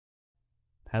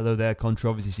Hello there,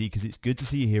 controversy seekers, it's good to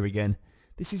see you here again.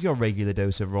 This is your regular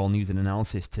dose of Royal News and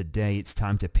Analysis. Today it's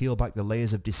time to peel back the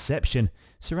layers of deception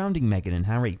surrounding Meghan and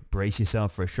Harry. Brace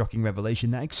yourself for a shocking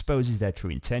revelation that exposes their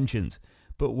true intentions.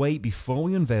 But wait, before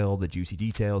we unveil the juicy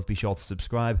details, be sure to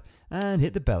subscribe and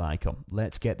hit the bell icon.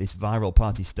 Let's get this viral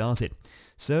party started.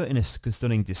 So, in a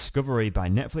stunning discovery by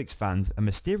Netflix fans, a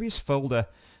mysterious folder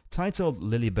titled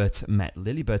Lilibet Met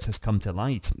Lilibet has come to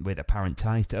light, with apparent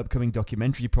ties to upcoming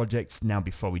documentary projects. Now,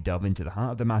 before we delve into the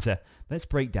heart of the matter, let's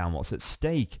break down what's at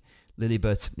stake.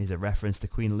 Lilibet is a reference to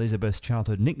Queen Elizabeth's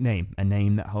childhood nickname, a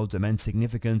name that holds immense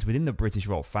significance within the British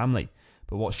royal family.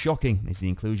 But what's shocking is the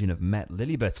inclusion of Met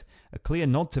Lilibet, a clear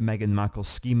nod to Meghan Markle's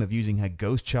scheme of using her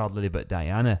ghost child Lilibet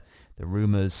Diana. The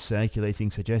rumours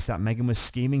circulating suggest that Meghan was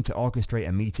scheming to orchestrate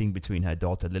a meeting between her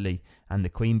daughter Lili and the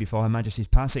Queen before Her Majesty's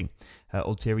passing. Her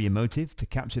ulterior motive: to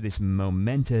capture this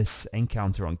momentous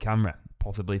encounter on camera,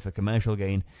 possibly for commercial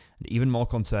gain, and even more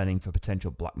concerning, for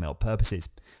potential blackmail purposes.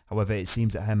 However, it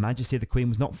seems that Her Majesty the Queen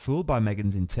was not fooled by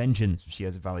Meghan's intentions. She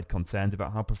has valid concerns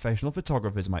about how professional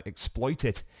photographers might exploit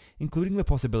it, including the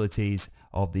possibilities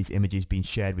of these images being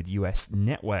shared with US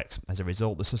networks. As a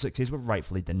result, the Sussexes were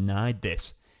rightfully denied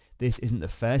this. This isn't the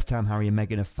first time Harry and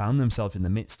Meghan have found themselves in the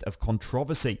midst of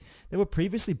controversy. They were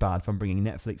previously barred from bringing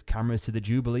Netflix cameras to the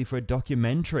Jubilee for a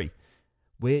documentary,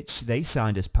 which they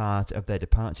signed as part of their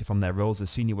departure from their roles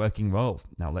as senior working roles.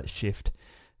 Now let's shift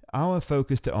our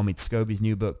focus to Omid Scoobie's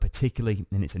new book, particularly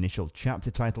in its initial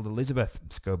chapter titled Elizabeth.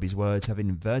 Scoobie's words have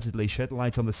inadvertently shed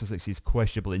light on the Sussexes'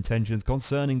 questionable intentions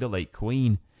concerning the late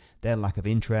Queen. Their lack of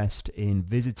interest in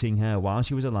visiting her while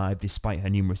she was alive, despite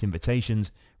her numerous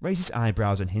invitations, raises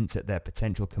eyebrows and hints at their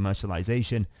potential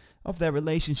commercialization of their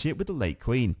relationship with the late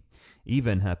Queen.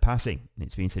 Even her passing.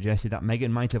 It's been suggested that Meghan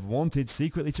might have wanted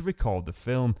secretly to record the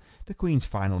film, The Queen's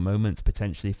Final Moments,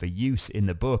 potentially for use in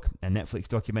the book, a Netflix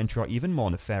documentary, or even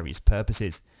more nefarious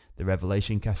purposes. The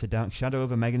revelation casts a dark shadow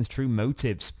over Meghan's true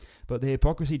motives. But the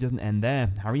hypocrisy doesn't end there.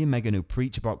 Harry and Meghan, who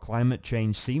preach about climate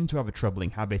change, seem to have a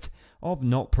troubling habit of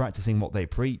not practicing what they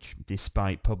preach.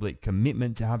 Despite public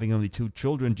commitment to having only 2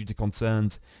 children due to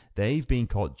concerns, they've been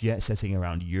caught jet-setting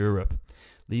around Europe,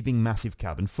 leaving massive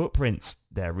carbon footprints.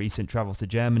 Their recent travels to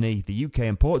Germany, the UK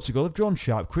and Portugal have drawn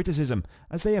sharp criticism,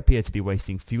 as they appear to be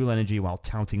wasting fuel energy while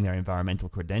touting their environmental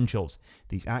credentials.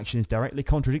 These actions directly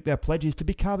contradict their pledges to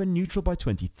be carbon neutral by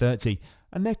 2030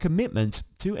 and their commitment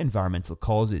to environmental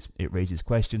causes. It raises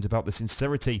questions about the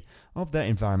sincerity of their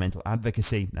environmental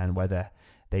advocacy and whether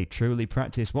they truly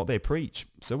practice what they preach.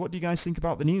 So what do you guys think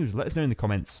about the news? Let us know in the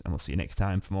comments, and we'll see you next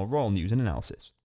time for more Royal News and Analysis.